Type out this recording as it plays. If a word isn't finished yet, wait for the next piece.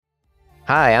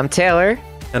Hi, I'm Taylor.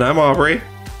 And I'm Aubrey.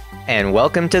 And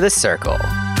welcome to The Circle.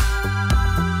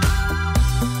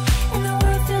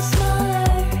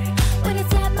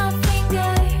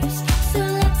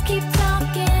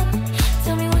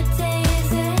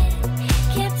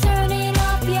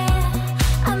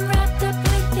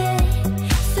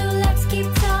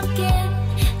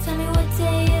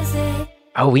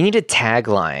 Oh, we need a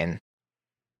tagline.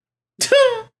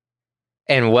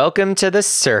 And welcome to The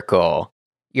Circle,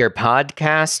 your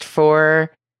podcast for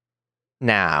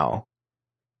now.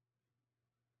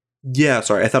 Yeah,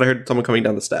 sorry. I thought I heard someone coming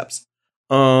down the steps.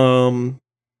 Hi.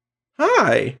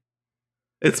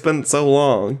 It's been so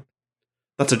long.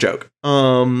 That's a joke.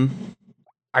 Are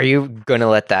you going to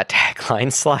let that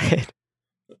tagline slide?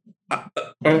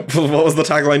 What was the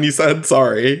tagline you said?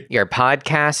 Sorry. Your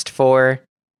podcast for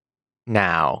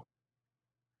now.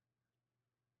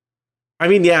 I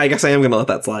mean, yeah, I guess I am going to let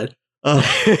that slide.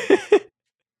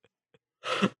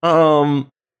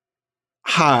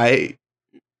 Hi.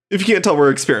 If you can't tell,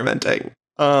 we're experimenting.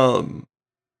 Let's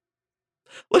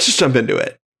just jump into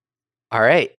it. All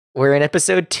right. We're in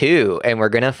episode 2, and we're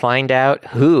going to find out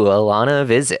who Alana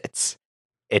visits.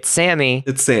 It's Sammy.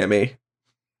 It's Sammy.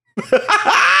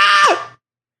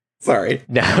 Sorry.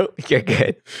 No, you're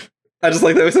good. I just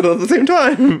like that we said it at the same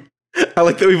time. I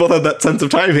like that we both had that sense of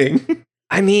timing.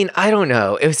 I mean, I don't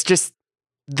know. It was just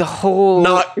the whole...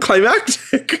 Not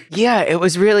climactic. Yeah, it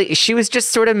was really... She was just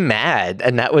sort of mad,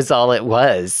 and that was all it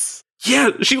was.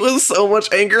 Yeah, she was so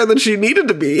much angrier than she needed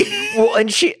to be. Well,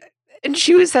 and she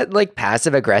was that, like,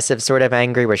 passive-aggressive sort of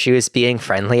angry where she was being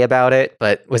friendly about it,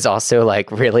 but was also,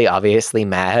 like, really obviously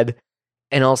mad.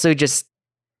 And also just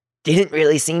didn't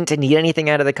really seem to need anything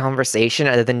out of the conversation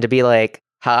other than to be like,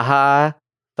 haha,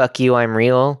 fuck you, I'm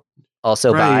real.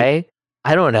 Also, bye.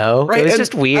 I don't know. Right. It was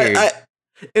just weird.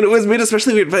 And it was made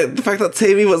especially weird by the fact that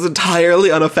Sammy was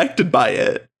entirely unaffected by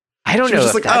it. I don't know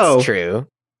if that's true.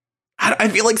 I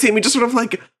feel like Sammy just sort of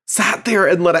like sat there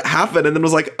and let it happen and then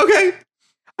was like, okay.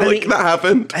 That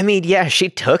happened. I mean, yeah, she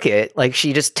took it. Like,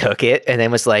 she just took it and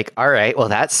then was like, all right, well,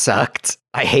 that sucked.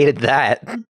 I hated that.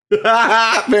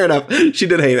 Fair enough. She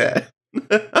did hate it.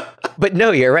 But no,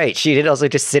 you're right. She did also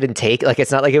just sit and take. Like,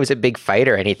 it's not like it was a big fight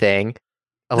or anything.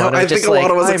 Alana was just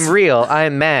like, I'm real.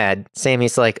 I'm mad.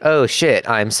 Sammy's like, oh, shit.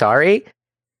 I'm sorry.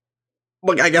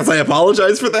 Look, I guess I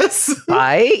apologize for this.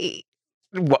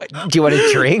 What? Do you want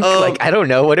a drink? I don't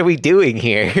know. What are we doing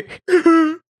here?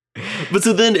 But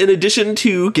so then, in addition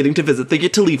to getting to visit, they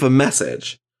get to leave a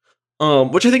message.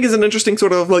 Which I think is an interesting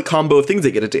sort of like combo of things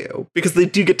they get to do. Because they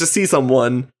do get to see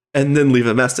someone and then leave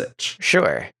a message.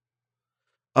 Sure.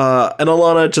 And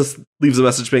Alana just leaves a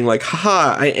message being like,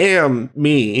 haha, I am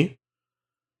me.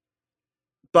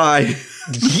 Bye.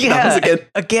 Yeah.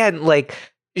 Again, like,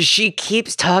 she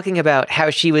keeps talking about how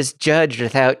she was judged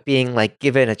without being, like,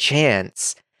 given a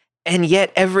chance. And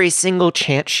yet every single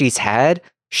chance she's had,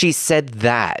 she said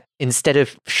that instead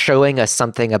of showing us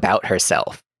something about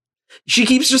herself. She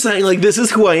keeps just saying, like, this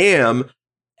is who I am.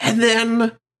 And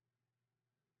then...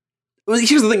 Well,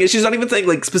 here's the thing, is she's not even saying,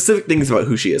 like, specific things about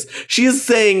who she is. She is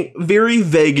saying very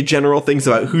vague general things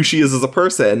about who she is as a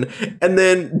person, and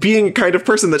then being a kind of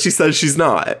person that she says she's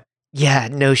not. Yeah,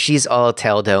 no, she's all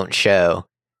tell, don't show.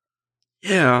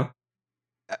 Yeah.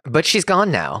 But she's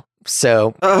gone now,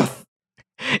 so...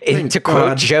 to quote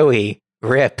God. Joey,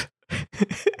 rip. Oh,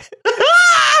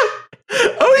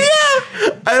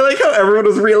 yeah! I like how everyone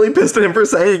was really pissed at him for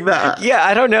saying that. Yeah,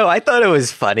 I don't know. I thought it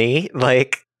was funny.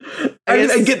 Like...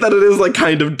 I get that it is, like,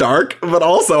 kind of dark, but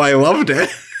also I loved it.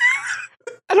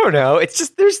 I don't know. It's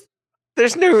just,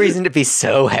 there's no reason to be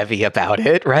so heavy about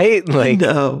it, right? Like,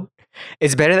 no.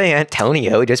 It's better than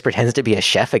Antonio, who just pretends to be a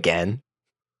chef again.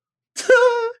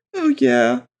 Oh,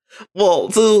 yeah.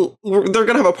 Well, so they're going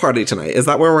to have a party tonight. Is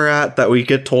that where we're at, that we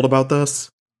get told about this?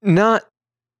 No,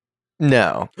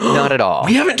 not at all.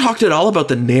 We haven't talked at all about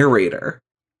the narrator.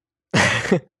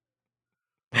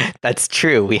 That's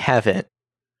true. We haven't.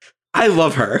 I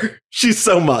love her. She's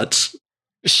so much.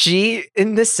 She,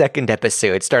 in the second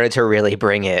episode, started to really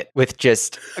bring it with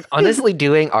just honestly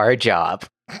doing our job.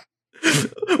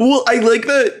 Well, I like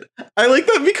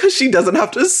that because she doesn't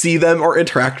have to see them or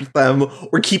interact with them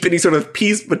or keep any sort of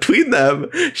peace between them.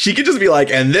 She can just be like,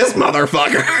 and this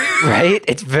motherfucker.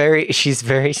 Right? She's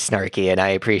very snarky and I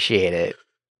appreciate it.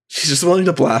 She's just willing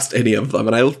to blast any of them,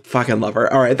 and I fucking love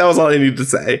her. All right, that was all I needed to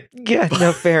say. Yeah,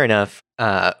 no, fair enough.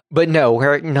 But no,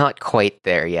 we're not quite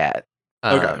there yet.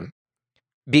 Okay.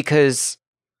 Because,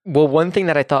 well, one thing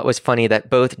that I thought was funny that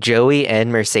both Joey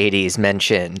and Mercedes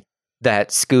mentioned that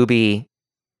Scooby,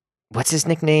 what's his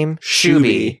nickname?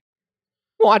 Shooby.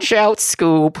 Watch out,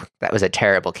 Scoob. That was a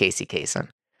terrible Casey Kasem.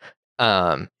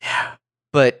 Yeah.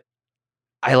 But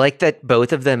I like that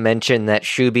both of them mentioned that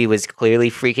Shubi was clearly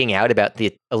freaking out about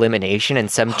the elimination in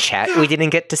some chat we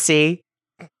didn't get to see.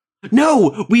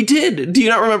 No, we did. Do you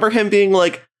not remember him being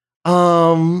like,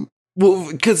 well,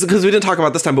 because we didn't talk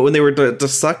about this time, but when they were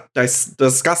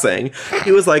discussing,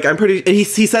 he was like,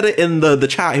 he said it in the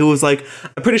chat. He was like,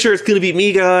 I'm pretty sure it's going to be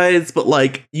me, guys, but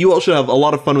like, you all should have a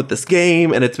lot of fun with this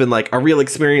game. And it's been like a real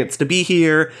experience to be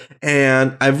here.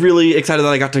 And I'm really excited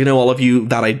that I got to know all of you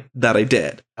that I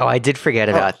did. Oh, I did forget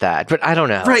about that, but I don't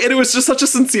know. Right. And it was just such a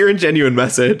sincere and genuine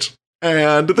message.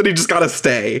 And then he just got to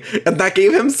stay. And that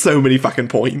gave him so many fucking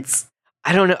points.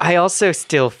 I don't know. I also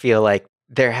still feel like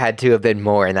there had to have been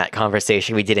more in that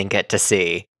conversation we didn't get to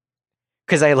see.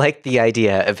 Because I like the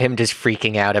idea of him just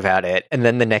freaking out about it. And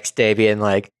then the next day being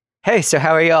like, hey, so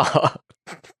how are y'all?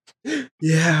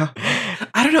 Yeah.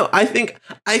 I don't know. I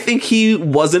think he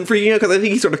wasn't freaking out because I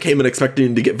think he sort of came in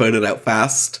expecting to get voted out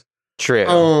fast.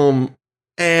 True.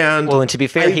 And to be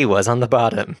fair, he was on the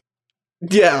bottom.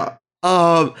 Yeah.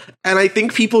 And I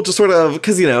think people just sort of,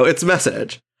 because, it's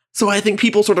message. So I think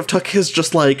people sort of took his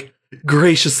just like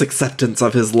gracious acceptance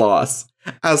of his loss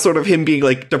as sort of him being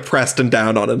like depressed and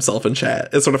down on himself in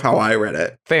chat. Is sort of how I read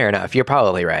it. Fair enough. You're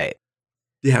probably right.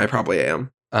 Yeah, I probably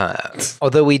am.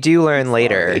 Although we do learn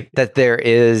later that there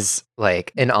is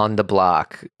like an on the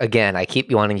block. Again, I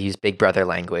keep wanting to use Big Brother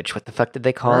language. What the fuck did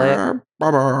they call it?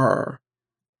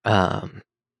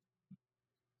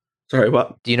 Sorry,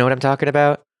 what? Do you know what I'm talking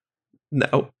about?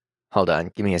 No. Hold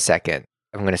on. Give me a second.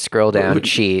 I'm going to scroll down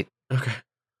cheat. Okay.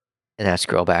 And I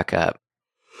scroll back up.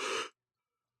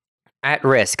 At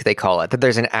risk, they call it. That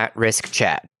there's an at-risk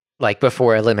chat, like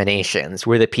before eliminations,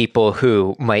 where the people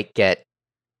who might get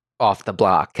off the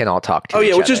block can all talk to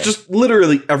each other. Which is just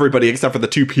literally everybody except for the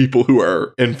two people who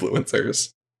are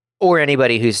influencers. Or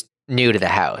anybody who's new to the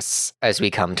house, as we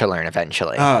come to learn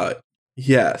eventually.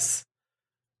 Yes.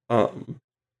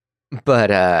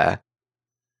 But,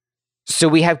 so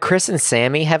we have Chris and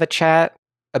Sammy have a chat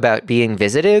about being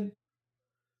visited.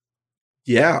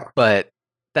 Yeah. But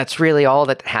that's really all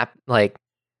that happened. Like,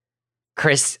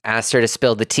 Chris asked her to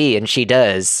spill the tea, and she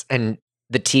does. And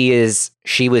the tea is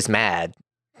she was mad.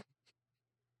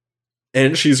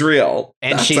 And she's real.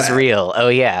 And that's she's real. Oh,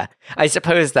 yeah. I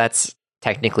suppose that's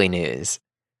technically news.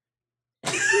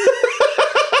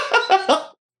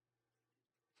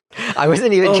 I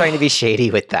wasn't even trying to be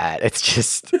shady with that. It's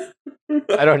just,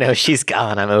 I don't know. She's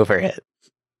gone. I'm over it.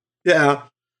 Yeah.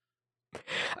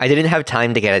 I didn't have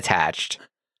time to get attached.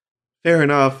 Fair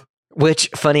enough. Which,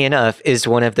 funny enough, is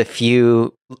one of the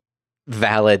few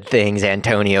valid things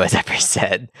Antonio has ever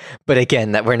said. But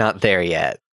again, that we're not there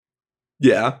yet.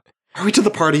 Yeah. Are we to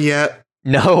the party yet?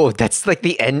 No, that's like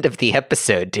the end of the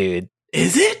episode, dude.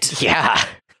 Is it? Yeah.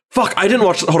 Fuck, I didn't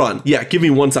watch. Hold on. Yeah, give me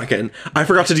 1 second. I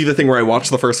forgot to do the thing where I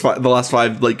watched the last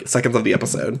 5 like seconds of the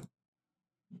episode.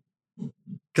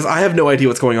 Because I have no idea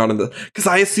what's going on in the. Because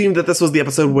I assumed that this was the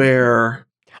episode where.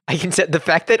 I can say the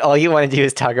fact that all you want to do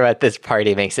is talk about this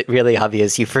party makes it really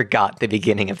obvious you forgot the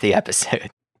beginning of the episode.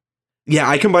 Yeah,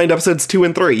 I combined episodes 2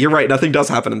 and 3. You're right. Nothing does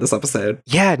happen in this episode.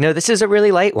 Yeah, no, this is a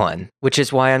really light one, which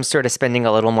is why I'm sort of spending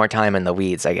a little more time in the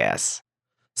weeds, I guess.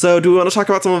 So do we want to talk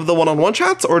about some of the one-on-one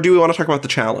chats, or do we want to talk about the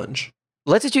challenge?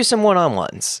 Let's do some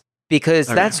one-on-ones, because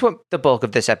that's what the bulk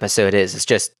of this episode is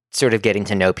just sort of getting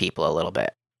to know people a little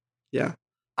bit. Yeah.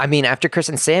 I mean, after Chris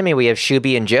and Sammy, we have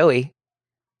Shubi and Joey.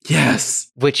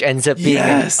 Yes. Which ends up being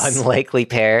an unlikely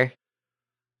pair.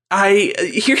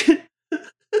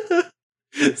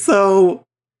 So,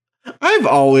 I've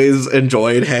always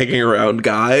enjoyed hanging around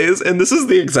guys, and this is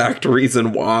the exact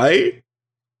reason why.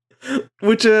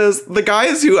 Which is the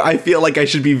guys who I feel like I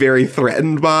should be very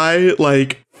threatened by,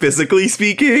 like, physically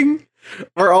speaking,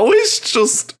 are always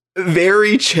just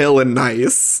very chill and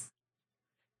nice.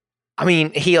 I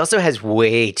mean, he also has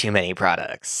way too many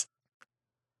products.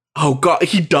 Oh god,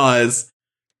 he does.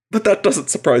 But that doesn't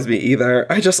surprise me either.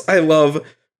 I love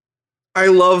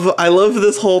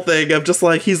this whole thing of just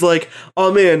like, he's like,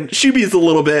 oh man, Shubi's a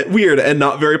little bit weird and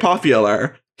not very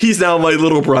popular. He's now my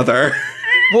little brother.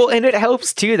 Well, and it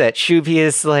helps too that Shubi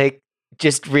is like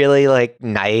just really like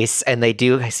nice, and they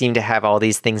do seem to have all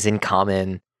these things in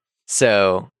common.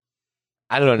 So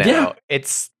I don't know. Yeah,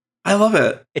 I love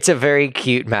it. It's a very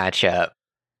cute matchup.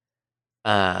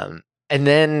 And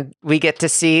then we get to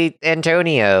see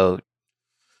Antonio.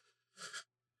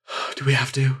 Do we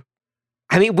have to?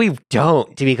 I mean, we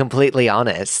don't, to be completely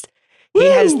honest. Woo! He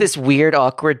has this weird,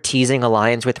 awkward teasing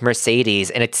alliance with Mercedes,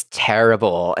 and it's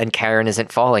terrible, and Karen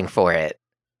isn't falling for it.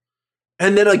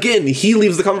 And then again, he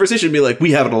leaves the conversation being like,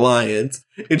 we have an alliance.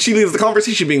 And she leaves the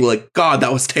conversation being like, God,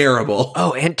 that was terrible.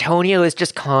 Oh, Antonio is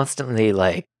just constantly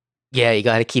like yeah, you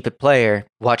gotta keep it player.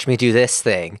 Watch me do this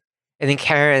thing. And then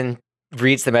Karen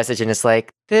reads the message and is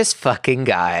like, this fucking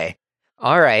guy.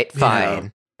 All right, Yeah.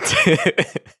 fine.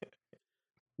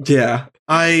 Yeah.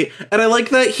 I like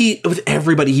that he, with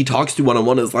everybody he talks to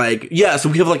one-on-one, is like, yeah, so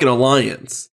we have like an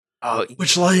alliance. Oh,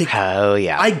 Which, like, oh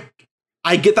yeah.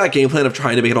 I get that game plan of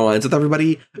trying to make an alliance with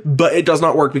everybody, but it does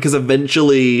not work because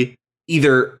eventually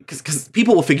either, because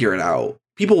people will figure it out.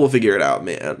 People will figure it out,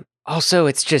 man. Also,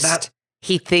 it's just,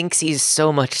 he thinks he's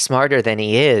so much smarter than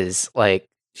he is. Like,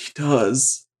 He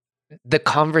does. the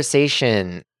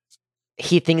conversation,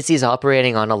 he thinks he's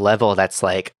operating on a level that's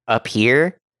like up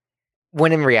here,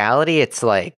 when in reality, it's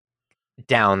like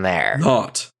down there.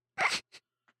 Not.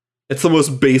 It's the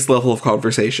most base level of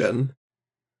conversation.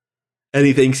 And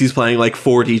he thinks he's playing like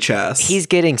 4D chess. He's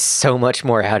getting so much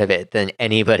more out of it than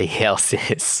anybody else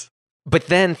is. But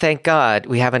then, thank God,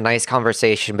 we have a nice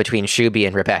conversation between Shuby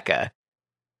and Rebecca.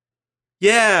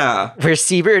 Yeah. Where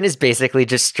Seaburn is basically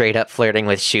just straight up flirting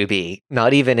with Shuby,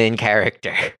 not even in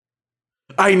character.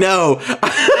 I know.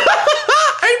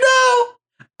 I know.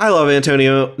 I love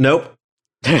Antonio. Nope.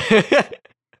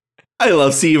 I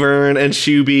love Seaburn and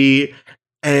Shuby.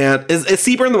 And is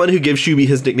Seaburn the one who gives Shuby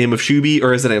his nickname of Shuby,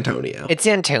 or is it Antonio? It's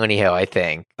Antonio, I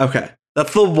think. Okay.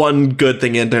 That's the one good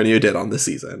thing Antonio did on this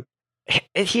season.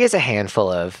 He has a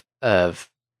handful of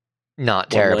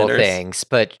not terrible One-liners. things,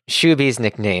 but Shuby's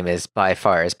nickname is by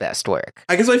far his best work.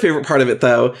 I guess my favorite part of it,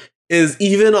 though, is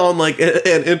even on like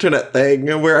an internet thing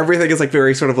where everything is like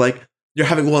very sort of like you're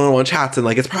having one-on-one chats and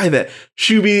like it's private.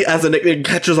 Shuby as a nickname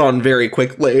catches on very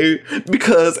quickly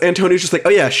because Antonio's just like, oh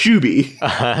yeah, Shuby.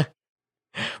 Uh-huh.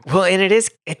 Well, and it's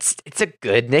a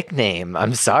good nickname.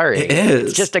 I'm sorry. It is.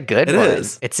 It's just a good It one.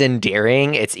 is. It's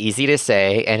endearing, it's easy to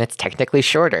say, and it's technically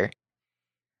shorter.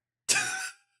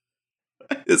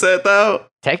 Is that though?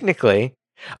 Technically.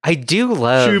 I do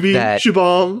love Shuby, that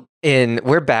Shubom.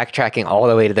 we're backtracking all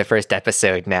the way to the first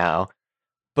episode now.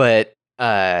 But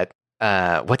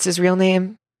what's his real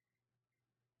name?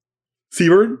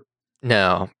 Seaburn?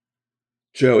 No,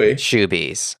 Joey.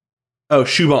 Shuby's. Oh,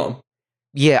 Shubom.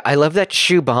 Yeah, I love that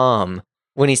Shubom.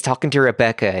 When he's talking to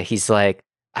Rebecca, he's like,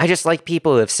 I just like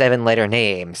people with 7-letter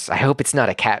names. I hope it's not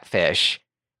a catfish.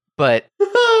 But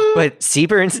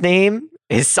Seaburn's name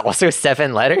is also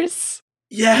 7 letters?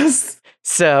 Yes.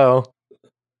 So,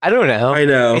 I don't know. I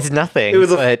know. It's nothing. It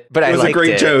was but I it was a liked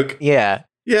great it. joke. Yeah.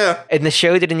 Yeah. And the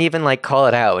show didn't even like call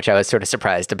it out, which I was sort of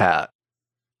surprised about.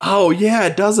 Oh, yeah,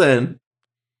 it doesn't.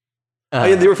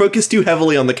 They were focused too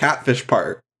heavily on the catfish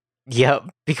part. Yep,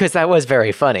 because that was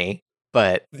very funny.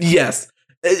 But Yes.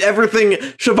 Everything.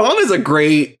 Siobhan is a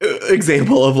great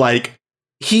example of like,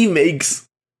 he makes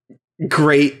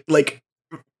great like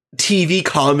TV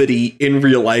comedy in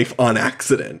real life on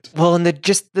accident. well, and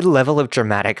the level of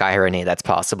dramatic irony that's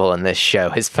possible in this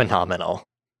show is phenomenal.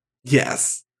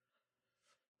 Yes.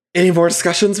 Any more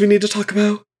discussions we need to talk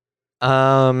about?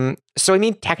 So I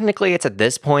mean, technically, it's at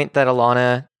this point that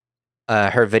Alana,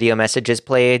 her video message is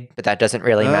played, but that doesn't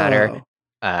really matter.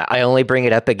 Oh. I only bring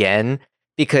it up again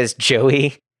because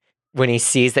Joey, when he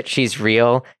sees that she's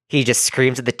real, he just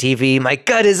screams at the TV, "My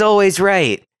gut is always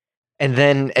right." And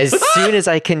then, as soon as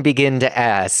I can begin to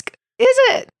ask, "Is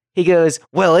it?" he goes,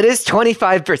 "Well, it is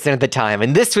 25% of the time,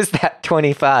 and this was that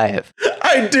 25."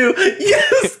 I do.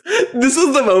 Yes. This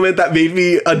was the moment that made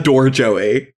me adore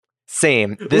Joey.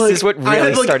 Same. This Like, is what I had,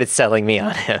 really like- started selling me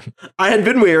on him. I had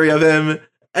been wary of him,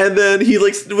 and then he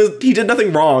he did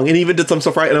nothing wrong, and he even did some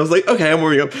stuff right, and I was like, okay, I'm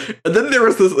warming up. And then there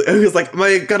was this, he was like,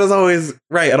 my gut is always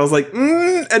right, and I was like,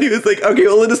 and he was like, okay,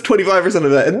 well, it is 25%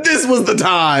 of that, and this was the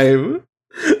time.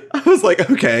 I was like,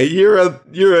 okay,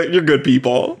 you're good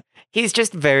people. He's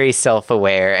just very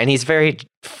self-aware, and he's very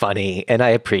funny, and I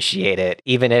appreciate it,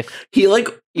 even if He like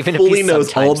even fully if he's knows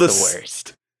all sometimes this. the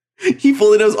worst. He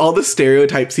fully knows all the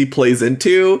stereotypes he plays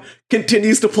into,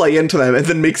 continues to play into them, and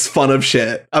then makes fun of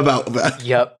shit about them.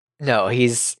 Yep. No,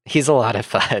 he's a lot of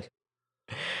fun.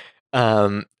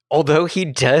 Although he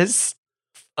does,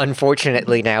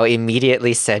 unfortunately, now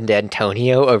immediately send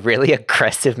Antonio a really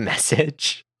aggressive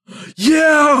message.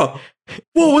 Yeah!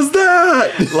 What was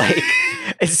that? Like,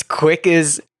 as quick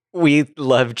as we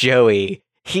love Joey,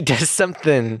 he does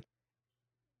something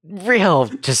real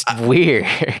just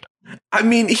weird. I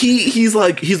mean, he's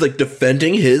like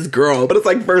defending his girl, but it's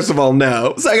like, first of all,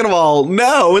 no. Second of all,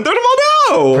 no. And third of all,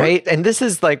 no. Right? And this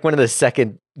is like one of the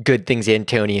second good things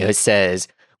Antonio says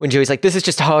when Joey's like, this is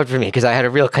just hard for me because I had a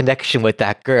real connection with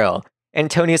that girl.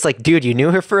 Antonio's like, dude, you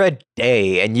knew her for a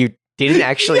day and you didn't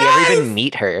actually ever even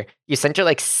meet her. You sent her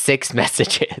like 6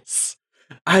 messages.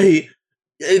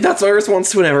 That's my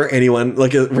response to whenever anyone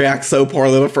like reacts so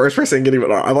poorly to the first person getting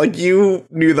it on. I'm like, you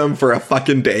knew them for a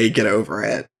fucking day. Get over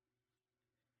it.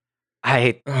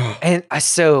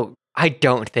 So I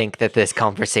don't think that this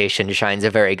conversation shines a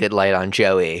very good light on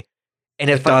Joey. And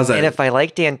if I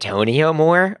liked Antonio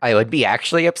more, I would be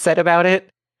actually upset about it.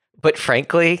 But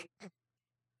frankly,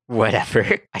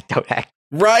 whatever. I don't act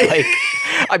right. Like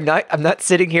I'm not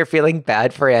sitting here feeling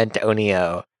bad for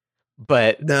Antonio,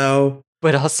 but no.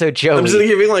 But also Joey. I'm just sitting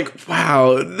here being like,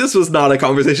 wow, this was not a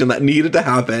conversation that needed to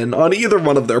happen on either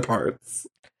one of their parts.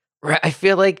 Right. I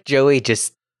feel like Joey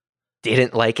just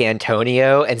didn't like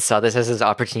Antonio and saw this as his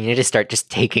opportunity to start just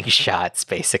taking shots,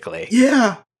 basically.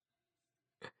 Yeah.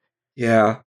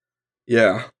 Yeah.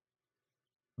 Yeah.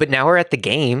 But now we're at the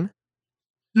game.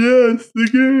 Yes, the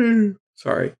game.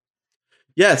 Sorry.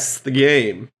 Yes, the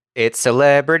game. It's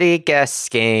Celebrity Guest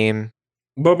Game.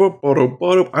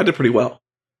 I did pretty well.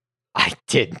 I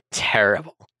did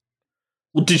terrible.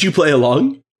 Well, did you play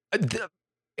along?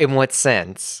 In what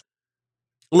sense?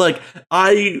 Like,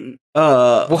 well,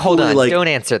 hold on. Like, don't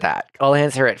answer that. I'll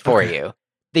answer it for you.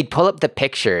 They'd pull up the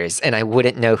pictures, and I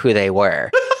wouldn't know who they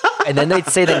were. And then they'd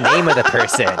say the name of the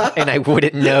person, and I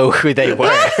wouldn't know who they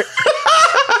were.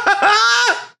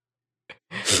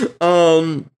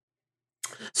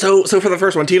 So for the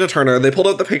first one, Tina Turner, they pulled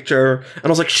out the picture, and I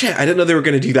was like, shit, I didn't know they were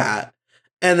going to do that.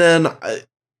 And then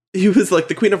he was like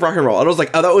the Queen of Rock and Roll, and I was like,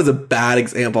 oh, that was a bad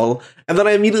example. And then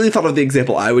I immediately thought of the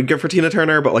example I would give for Tina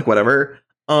Turner, but like whatever.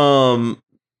 And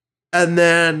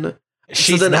then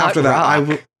after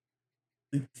that,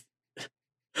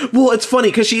 well, it's funny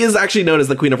because she is actually known as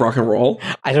the Queen of Rock and Roll.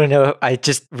 I don't know. I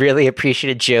just really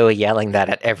appreciated Joey yelling that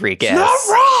at every guest. It's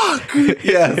not rock.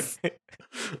 Yes.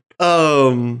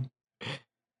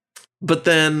 But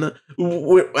then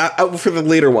for the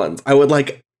later ones, I would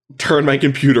like turn my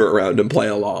computer around and play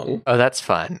along. Oh, that's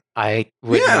fun. I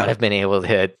would not have been able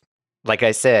to. Like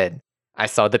I said, I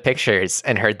saw the pictures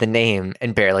and heard the name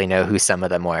and barely know who some of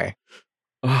them were.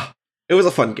 It was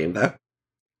a fun game, though.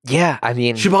 Yeah, I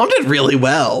mean... Shabam did really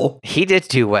well. He did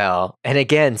do well. And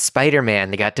again,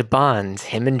 Spider-Man, they got to bond.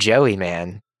 Him and Joey,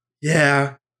 man.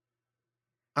 Yeah.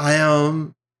 I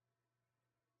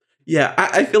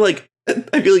feel like me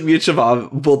and Shabam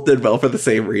both did well for the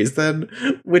same reason,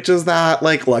 which is that,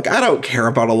 like, look, I don't care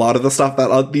about a lot of the stuff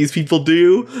that these people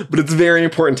do, but it's very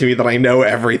important to me that I know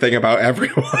everything about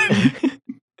everyone.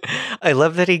 I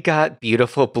love that he got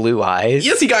beautiful blue eyes.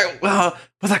 Yes, he got...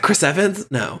 was that Chris Evans?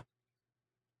 No.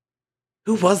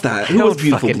 Who was that? Who was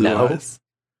beautiful blue eyes?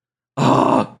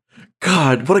 Oh,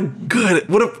 God, what a...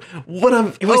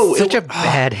 It was such a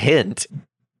bad hint.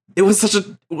 It was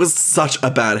such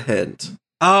a bad hint.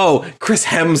 Oh, Chris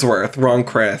Hemsworth. Wrong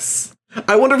Chris.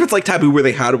 I wonder if it's like Taboo where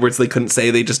they had words they couldn't say,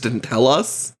 they just didn't tell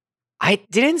us. I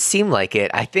didn't seem like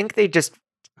it. I think they just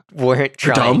weren't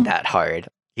trying that hard.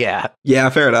 Yeah. Yeah,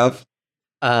 fair enough.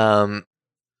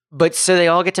 But so they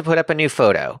all get to put up a new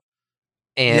photo.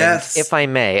 And yes. If I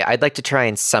may, I'd like to try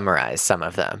and summarize some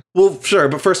of them. Well, sure,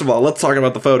 but first of all, let's talk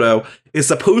about the photo. It's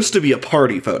supposed to be a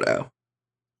party photo.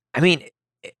 I mean,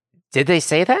 did they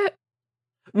say that?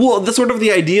 Well, that's sort of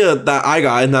the idea that I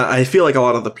got, and that I feel like a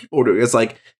lot of the people do, is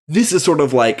like, this is sort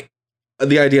of like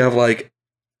the idea of like,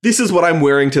 this is what I'm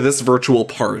wearing to this virtual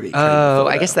party. Oh,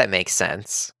 I guess that makes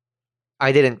sense.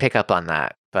 I didn't pick up on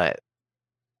that, but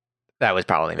that was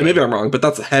probably me. Maybe I'm wrong, but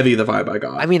that's heavy the vibe I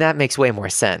got. I mean, that makes way more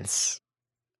sense.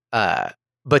 But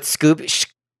Scooby...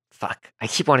 fuck, I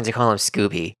keep wanting to call him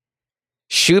Scooby.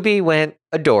 Shooby went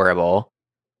adorable.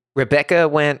 Rebecca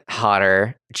went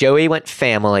hotter. Joey went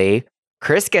family.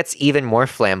 Chris gets even more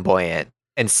flamboyant.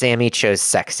 And Sammy chose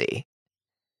sexy.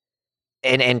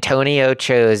 And Antonio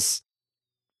chose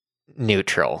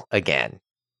neutral again.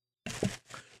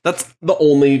 That's the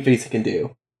only face he can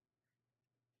do.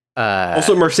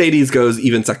 Also, Mercedes goes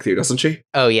even sexier, doesn't she?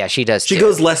 Oh, yeah, she does. She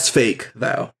goes less fake,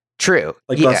 though. True.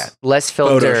 Like less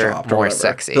filter, more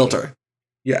sexy. Filter.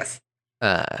 Yes.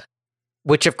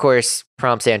 Which, of course,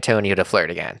 prompts Antonio to flirt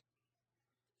again.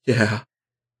 Yeah.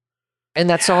 And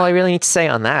that's all I really need to say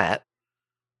on that.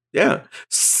 Yeah.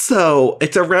 So,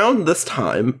 it's around this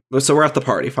time. So, we're at the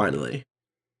party, finally.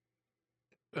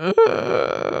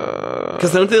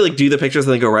 Because don't they like do the pictures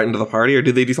and then go right into the party, or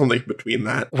do they do something between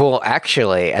that? Well,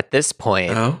 actually, at this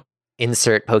point,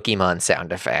 insert Pokemon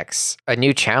sound effects. A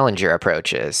new challenger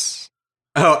approaches.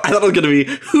 Oh, I thought it was going to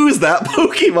be, who's that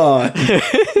Pokemon?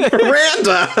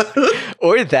 Miranda!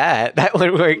 Or that. That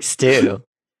one works too.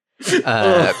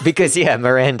 Because, yeah,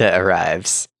 Miranda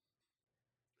arrives.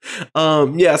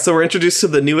 Yeah, so we're introduced to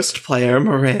the newest player,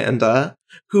 Miranda,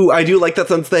 who I do like that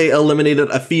since they eliminated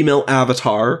a female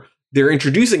avatar, they're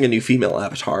introducing a new female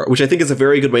avatar, which I think is a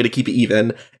very good way to keep it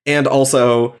even. And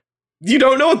also, you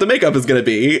don't know what the makeup is going to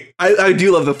be. I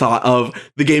do love the thought of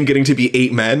the game getting to be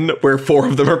 8 men, where 4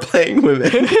 of them are playing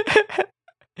women.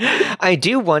 I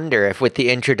do wonder if with the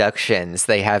introductions,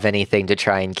 they have anything to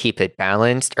try and keep it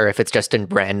balanced, or if it's just a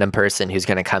random person who's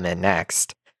going to come in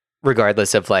next,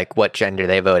 regardless of like what gender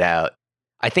they vote out.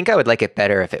 I think I would like it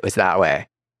better if it was that way.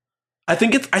 I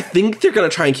think they're going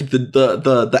to try and keep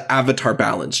the avatar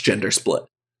balance gender split.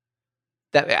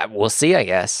 That we'll see, I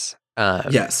guess.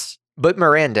 Yes. But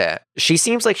Miranda, she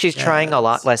seems like she's trying a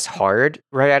lot less hard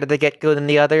right out of the get-go than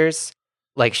the others.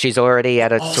 Like she's already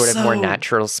at a sort of more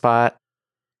natural spot.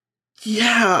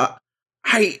 Yeah.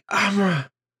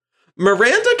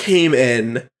 Miranda came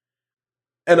in,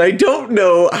 and I don't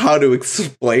know how to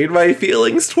explain my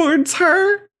feelings towards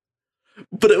her,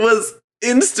 but it was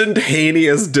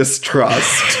instantaneous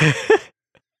distrust.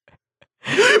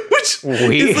 Which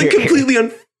is like completely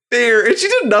unfair, and she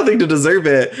did nothing to deserve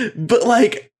it. But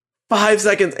like 5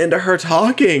 seconds into her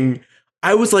talking,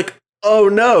 I was like, oh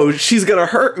no, she's gonna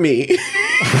hurt me.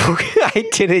 I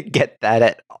didn't get that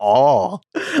at all.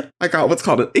 I got what's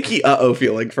called an icky uh-oh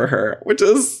feeling for her, which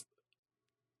is,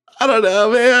 I don't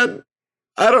know, man.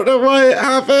 I don't know why it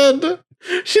happened.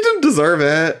 She didn't deserve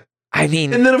it. I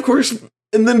mean... And then, of course,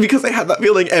 because I had that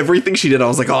feeling, everything she did, I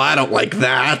was like, oh, I don't like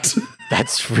that.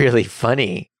 That's really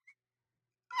funny.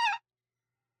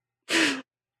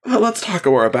 Well, let's talk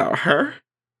more about her.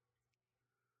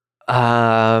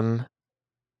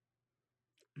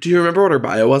 Do you remember what her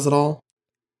bio was at all?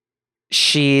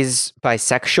 She's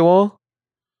bisexual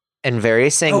and very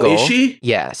single. Oh, is she?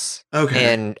 Yes.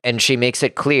 Okay. And she makes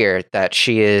it clear that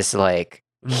she is like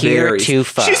here to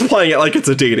fuck. She's playing it like it's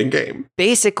a dating game.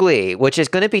 Basically, which is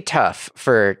going to be tough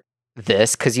for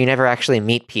this because you never actually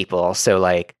meet people. So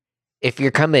like, if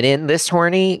you're coming in this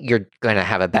horny, you're going to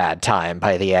have a bad time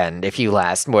by the end if you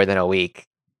last more than a week.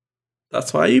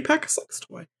 That's why you pack a sex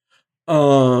toy.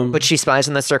 But she spies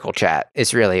in the circle chat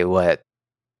is really what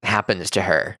happens to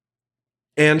her.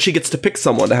 And she gets to pick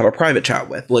someone to have a private chat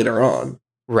with later on.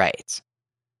 Right.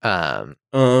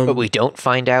 But we don't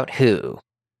find out who.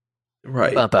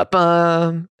 Right.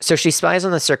 So she spies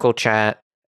on the circle chat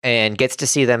and gets to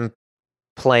see them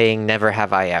playing Never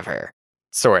Have I Ever.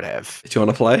 Sort of. Do you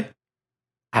want to play?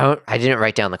 I didn't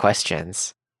write down the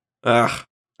questions. I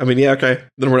mean, yeah, okay.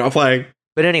 Then we're not playing.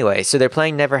 But anyway, so they're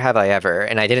playing Never Have I Ever,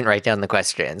 and I didn't write down the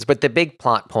questions. But the big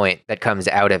plot point that comes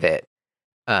out of it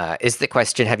is the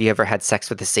question, have you ever had sex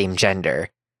with the same gender?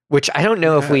 Which I don't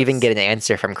know if we even get an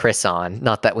answer from Chris on.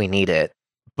 Not that we need it,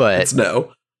 but... It's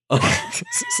no.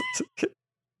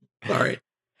 Sorry.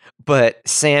 But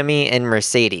Sammy and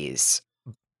Mercedes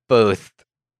both...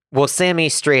 Well, Sammy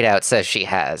straight out says she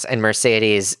has, and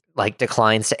Mercedes like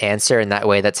declines to answer in that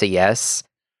way that's a yes.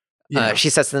 Yeah. She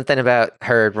says something about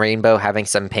her rainbow having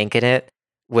some pink in it,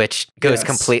 which goes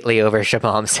completely over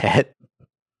Shabam's head.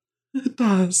 It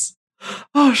does.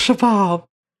 Oh, Shabam.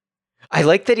 I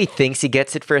like that he thinks he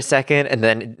gets it for a second and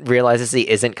then realizes he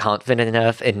isn't confident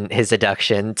enough in his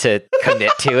deduction to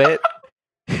commit to it.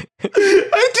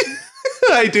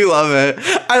 I do love it.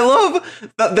 I love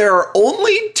that there are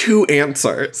only 2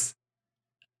 answers.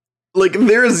 Like,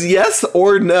 there's yes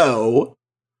or no.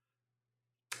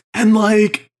 And,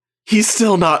 like, he's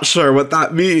still not sure what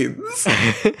that means.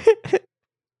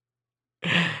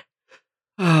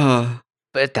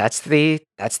 But that's the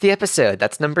episode.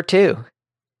 That's number 2.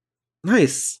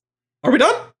 Nice. Are we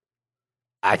done?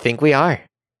 I think we are.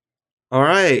 All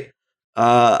right.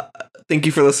 Thank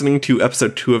you for listening to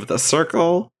episode 2 of The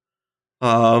Circle.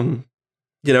 We're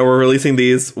releasing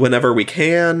these whenever we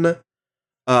can.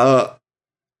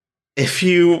 If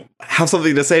you have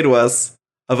something to say to us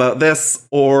about this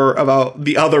or about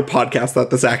the other podcast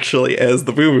that this actually is,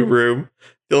 the Boo Boo Room,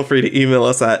 feel free to email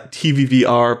us at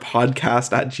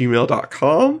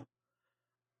tvvrpodcast@gmail.com.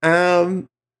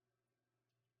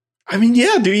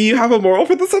 Do you have a moral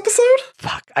for this episode?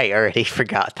 Fuck, I already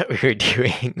forgot that we were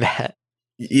doing that.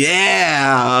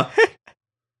 Yeah.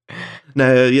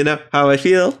 Now you know how I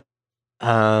feel.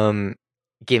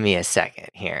 Give me a second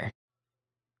here.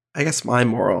 I guess my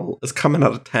moral is coming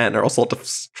out of 10, or else I'll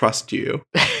trust you,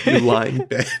 you lying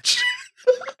bitch.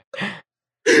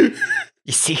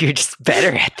 You see, you're just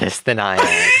better at this than I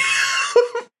am.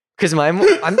 Because my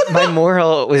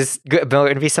moral was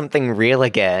going to be something real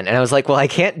again, and I was like, well, I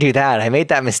can't do that. I made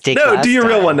that mistake. No, do your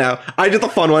real one now. I did the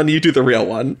fun one. You do the real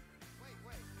one.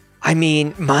 I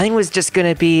mean, mine was just going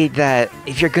to be that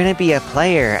if you're going to be a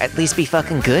player, at least be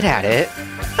fucking good at it.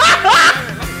 Let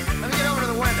me get over to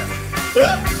the window.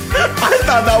 I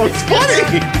thought that was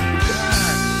funny.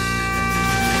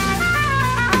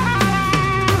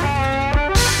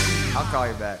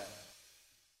 call you back.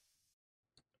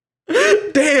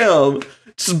 Damn!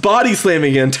 Just body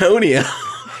slamming Antonia.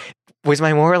 Was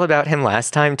my moral about him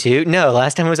last time too? No,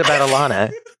 last time it was about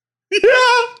Alana.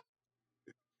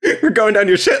 Yeah! We're going down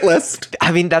your shit list.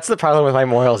 I mean, that's the problem with my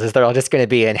morals is they're all just going to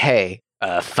be in, hey,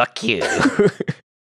 fuck you.